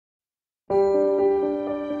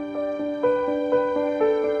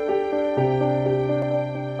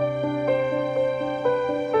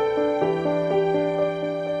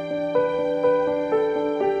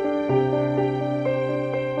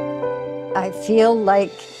feel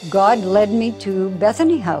like God led me to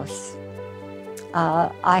Bethany House.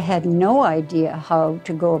 I had no idea how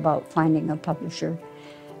to go about finding a publisher.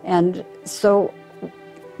 And so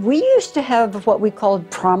we used to have what we called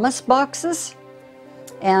promise boxes.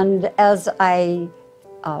 And as I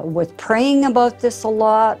was praying about this a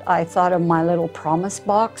lot, I thought of my little promise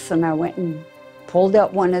box, and I went and pulled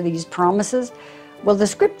out one of these promises. Well, the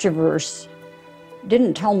scripture verse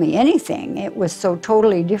didn't tell me anything. It was so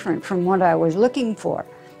totally different from what I was looking for.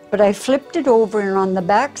 But I flipped it over, and on the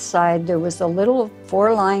back side there was a little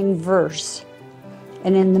 4-line verse.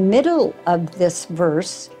 And in the middle of this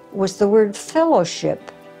verse was the word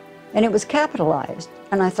fellowship, and it was capitalized.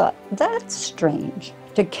 And I thought, that's strange,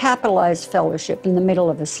 to capitalize fellowship in the middle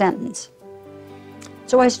of a sentence.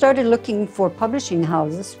 So I started looking for publishing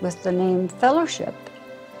houses with the name Fellowship,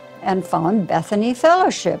 and found Bethany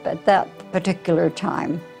Fellowship at that particular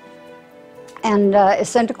time. And I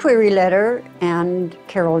sent a query letter, and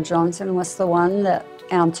Carol Johnson was the one that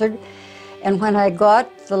answered. And when I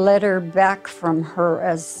got the letter back from her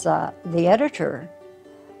as the editor,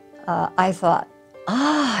 I thought,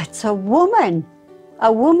 it's a woman.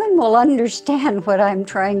 A woman will understand what I'm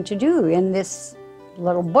trying to do in this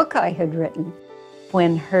little book I had written.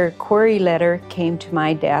 When her query letter came to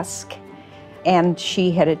my desk, and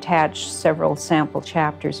she had attached several sample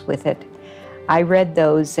chapters with it, I read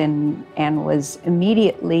those and was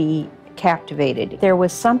immediately captivated. There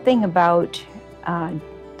was something about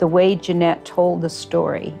the way Janette told the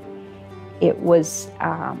story. It was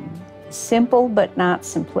simple but not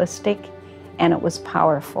simplistic, and it was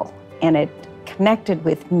powerful, and it connected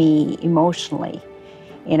with me emotionally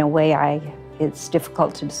in a way it's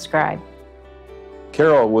difficult to describe.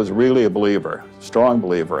 Carol was really a believer, strong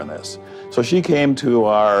believer in this. So she came to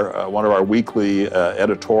our one of our weekly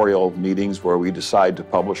editorial meetings where we decide to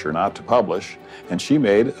publish or not to publish, and she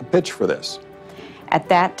made a pitch for this. At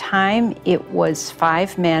that time, it was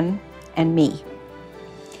 5 men and me.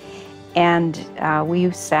 And we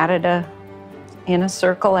sat in a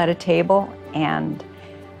circle at a table, and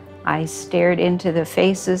I stared into the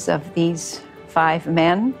faces of these 5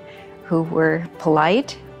 men who were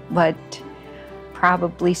polite, but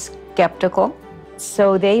probably skeptical.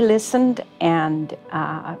 So they listened, and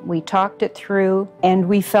we talked it through, and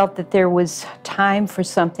we felt that there was time for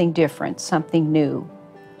something different, something new.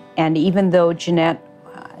 And even though Janette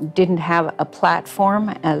didn't have a platform,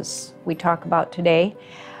 as we talk about today,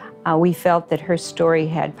 we felt that her story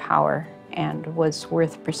had power and was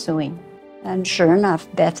worth pursuing. And sure enough,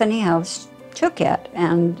 Bethany House took it,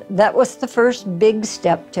 and that was the first big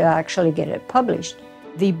step to actually get it published.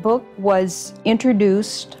 The book was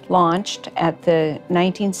introduced, launched at the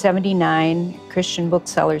 1979 Christian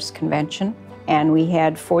Booksellers Convention, and we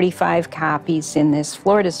had 45 copies in this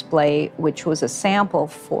floor display, which was a sample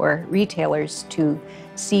for retailers to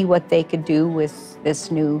see what they could do with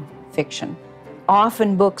this new fiction.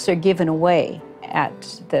 Often books are given away at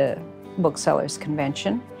the Booksellers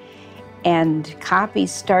Convention, and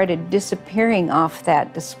copies started disappearing off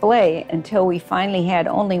that display until we finally had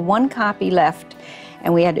only 1 copy left,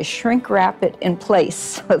 and we had to shrink wrap it in place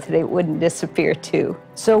so that it wouldn't disappear too.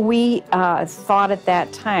 So we thought at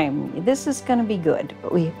that time, this is going to be good,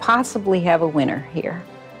 but we possibly have a winner here.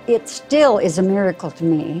 It still is a miracle to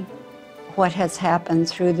me what has happened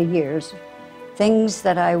through the years. Things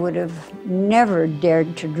that I would have never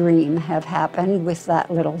dared to dream have happened with that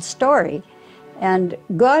little story. And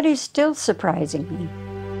God is still surprising me.